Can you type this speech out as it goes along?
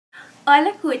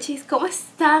Hola Cuchis, ¿cómo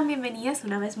están? Bienvenidas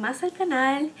una vez más al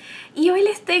canal. Y hoy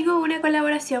les tengo una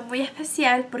colaboración muy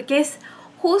especial porque es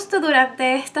justo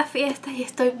durante esta fiesta y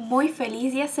estoy muy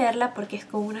feliz de hacerla porque es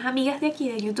con unas amigas de aquí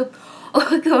de YouTube,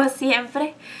 como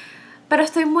siempre. Pero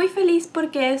estoy muy feliz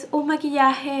porque es un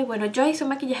maquillaje, bueno, yo hice un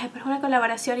maquillaje, pero es una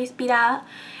colaboración inspirada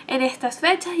en estas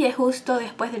fechas y es justo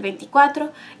después del 24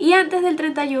 y antes del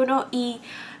 31 y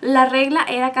la regla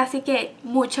era casi que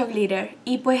mucho glitter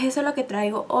y pues eso es lo que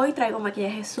traigo hoy. Traigo un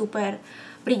maquillaje súper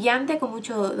brillante con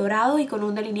mucho dorado y con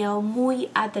un delineado muy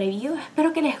atrevido.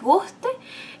 Espero que les guste.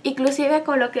 Inclusive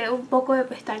coloqué un poco de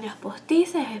pestañas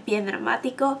postizas, es bien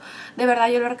dramático. De verdad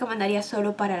yo lo recomendaría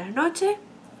solo para la noche.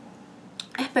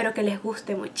 Espero que les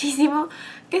guste muchísimo,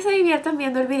 que se diviertan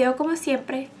viendo el video como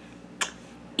siempre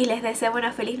y les deseo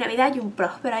una feliz Navidad y un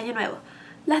próspero año nuevo.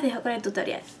 Las dejo con el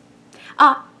tutorial.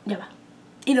 Ya va.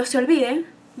 Y no se olviden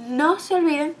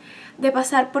de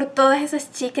pasar por todas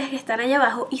esas chicas que están allá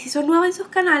abajo y si son nuevas en sus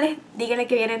canales, díganle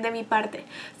que vienen de mi parte.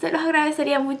 Se los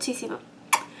agradecería muchísimo.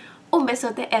 Un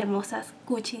besote, hermosas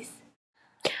cuchis.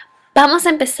 Vamos a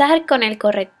empezar con el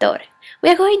corrector. We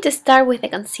are going to start with the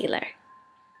concealer.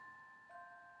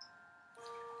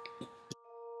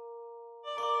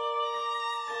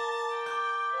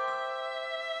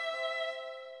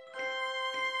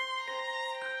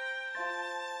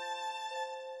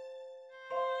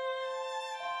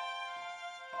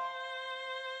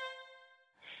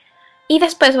 Y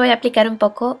después voy a aplicar un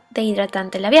poco de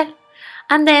hidratante labial.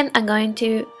 And then I'm going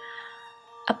to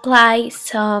apply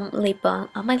some lip balm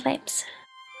on my lips.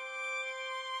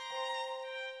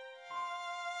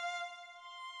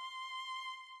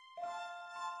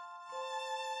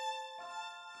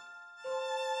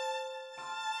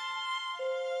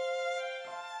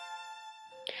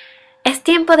 Es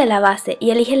tiempo de la base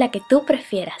y elige la que tú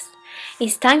prefieras.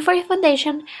 It's time for your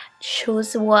foundation.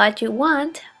 Choose what you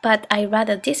want, but I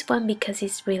rather this one because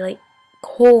it's really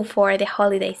cool for the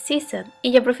holiday season.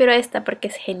 Y yo prefiero esta porque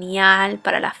es genial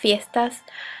para las fiestas,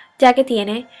 ya que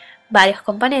tiene varios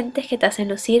componentes que te hacen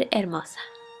lucir hermosa.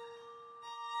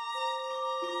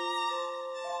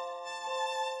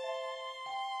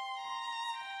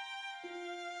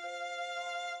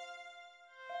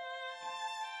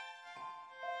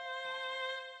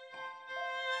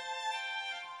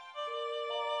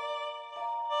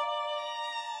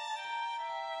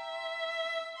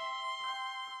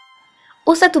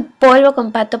 Usa tu polvo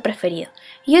compacto preferido.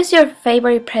 Use your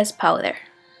favorite pressed powder.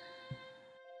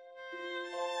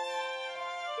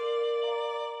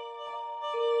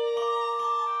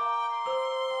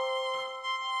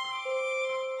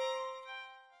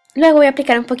 Luego voy a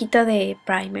aplicar un poquito de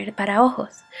primer para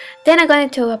ojos. Then I'm going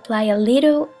to apply a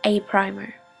little eye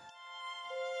primer.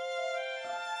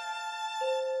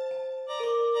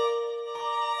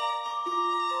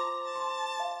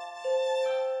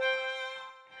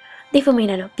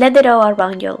 Difumínalo. Blend it all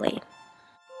around your lid.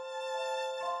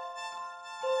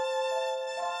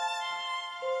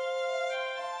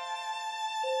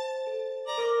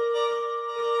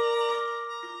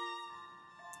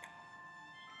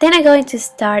 Then I'm going to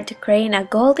start creating a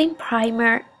golden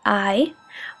primer eye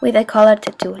with a color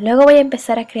tattoo. Luego voy a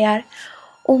empezar a crear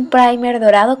un primer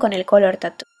dorado con el color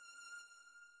tattoo.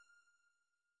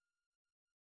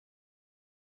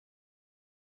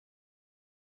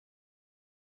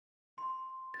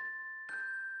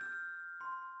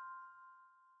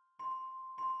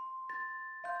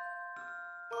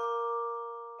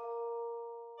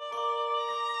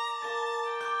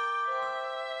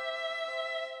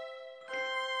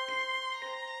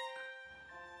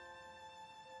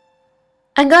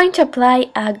 I'm going to apply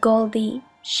a goldy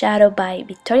shadow by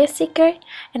Victoria's Secret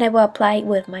and I will apply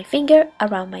with my finger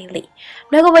around my lid.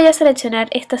 Luego voy a seleccionar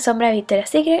esta sombra de Victoria's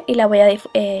Secret y la voy a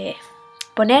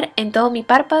poner en todo mi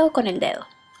párpado con el dedo.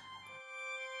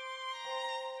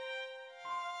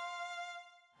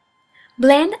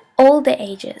 Blend all the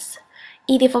edges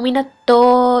y difumina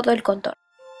todo el contorno.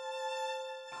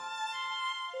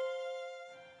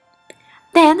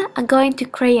 Then I'm going to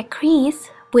create a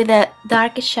crease with a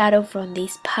dark shadow from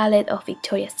this palette of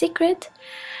Victoria's Secret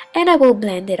and I will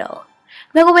blend it all.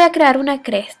 Luego voy a crear una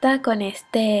cresta con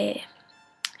esta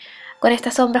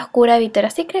sombra oscura de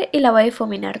Victoria's Secret y la voy a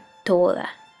difuminar toda.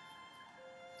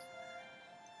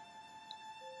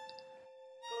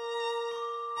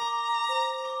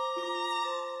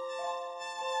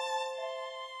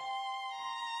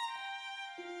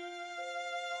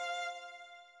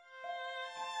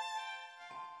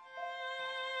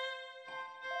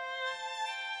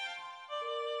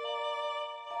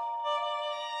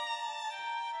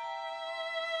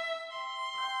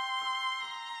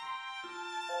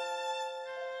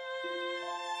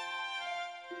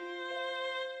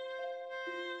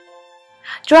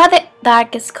 Draw the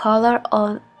darkest color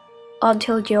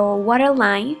until your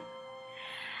waterline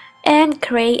and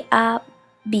create a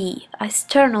V, a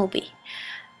external V.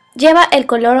 Lleva el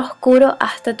color oscuro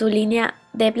hasta tu línea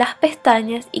de las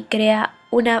pestañas y crea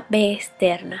una V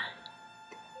externa.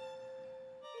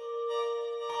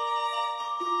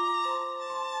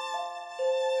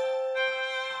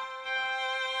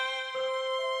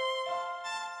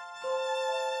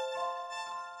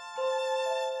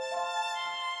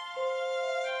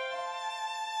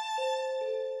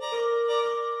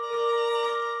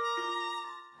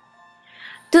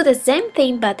 Do the same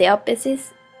thing but the opposite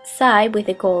side with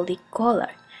the golden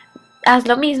color. Haz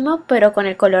lo mismo pero con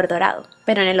el color dorado,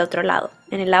 pero en el otro lado,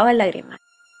 en el lado del lagrimal.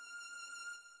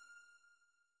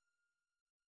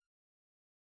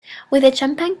 With the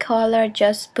champagne color,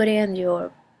 just put it on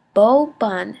your bow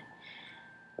band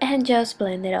and just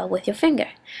blend it out with your finger.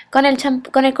 Con el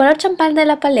color champán de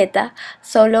la paleta,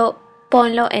 solo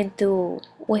ponlo en tu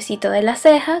huesito de la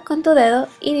ceja con tu dedo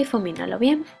y difumínalo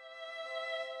bien.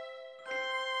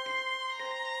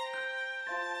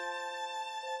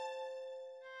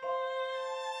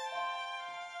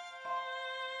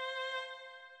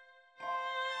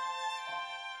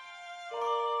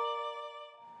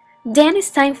 Then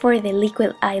it's time for the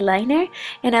liquid eyeliner,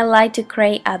 and I like to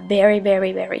create a very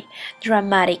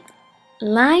dramatic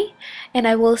line, and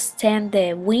I will extend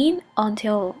the wing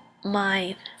until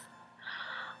my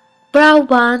brow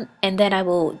bone, and then I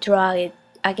will draw it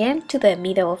again to the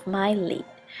middle of my lid.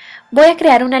 Voy a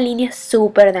crear una línea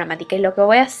súper dramática y lo que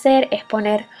voy a hacer es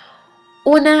poner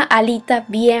una alita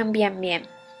bien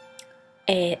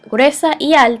gruesa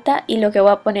y alta, y lo que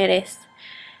voy a poner es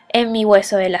en mi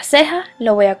hueso de la ceja,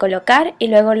 lo voy a colocar y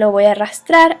luego lo voy a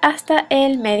arrastrar hasta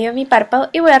el medio de mi párpado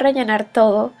y voy a rellenar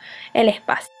todo el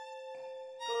espacio.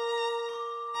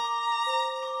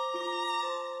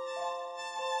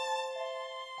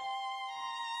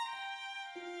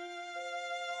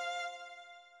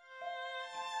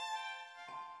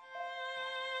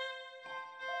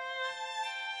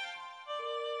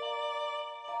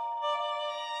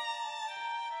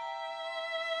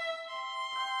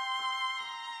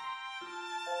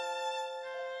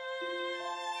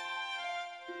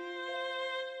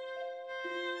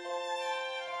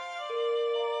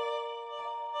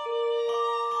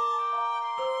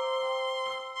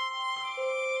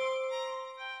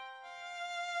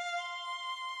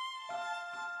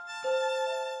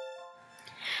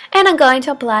 And I'm going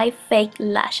to apply fake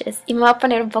lashes. Y me voy a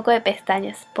poner un poco de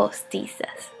pestañas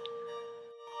postizas.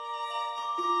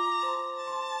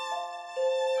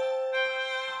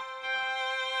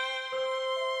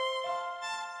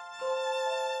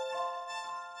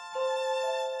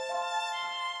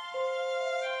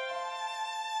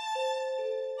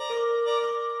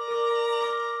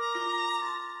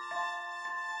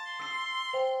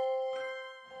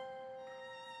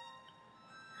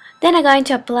 Then I'm going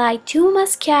to apply 2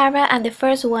 mascara, and the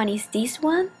first one is this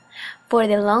one for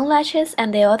the long lashes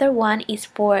and the other one is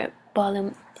for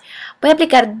volume. Voy a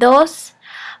aplicar 2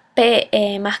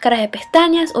 máscaras de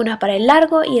pestañas, una para el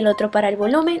largo y el otro para el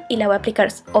volumen, y la voy a aplicar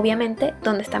obviamente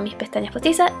donde están mis pestañas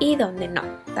postizas y donde no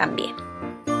también.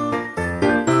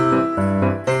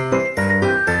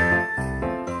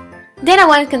 Then I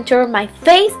want to contour my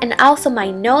face and also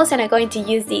my nose, and I'm going to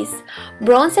use this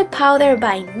bronzer powder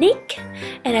by NYX,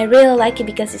 and I really like it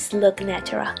because it's look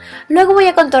natural. Luego voy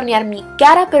a contornear mi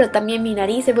cara, pero también mi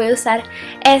nariz, y voy a usar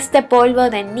este polvo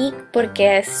de NYX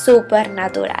porque es súper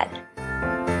natural.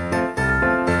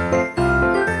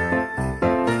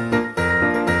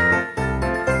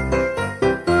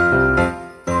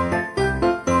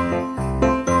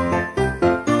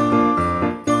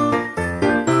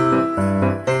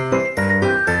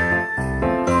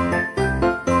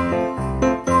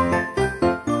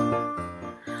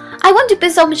 I want to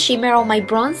put some shimmer on my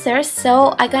bronzer,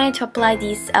 so I'm going to apply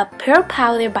this pearl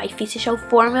powder by Physical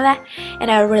Formula,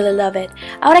 and I really love it.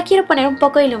 Ahora quiero poner un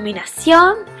poco de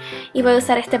iluminación y voy a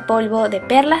usar este polvo de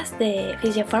perlas de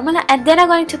Physical Formula, and then I'm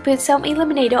going to put some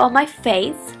illuminator on my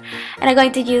face, and I'm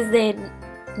going to use the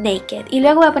Naked. Y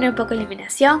luego voy a poner un poco de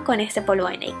iluminación con este polvo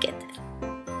de Naked.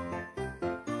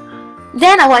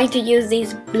 Then I'm going to use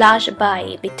this blush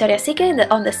by Victoria's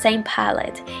Secret on the same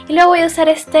palette. Y luego voy a usar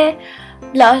este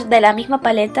blush de la misma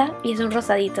paleta y es un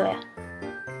rosadito, ¿eh?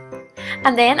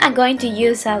 And then I'm going to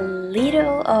use a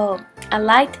little, a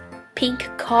light pink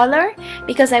color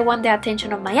because I want the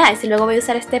attention of my eyes. Y luego voy a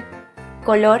usar este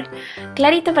color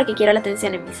clarito porque quiero la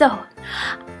atención en mis ojos.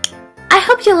 I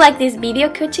hope you like this video,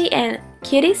 Cuchi and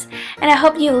Cuties, and I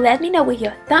hope you let me know with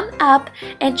your thumb up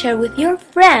and share with your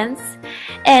friends.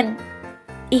 And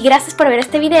Y gracias por ver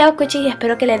este video, Cuchis, y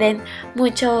espero que le den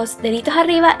muchos deditos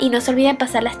arriba y no se olviden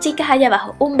pasar las chicas allá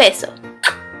abajo. Un beso.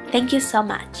 Thank you so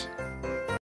much.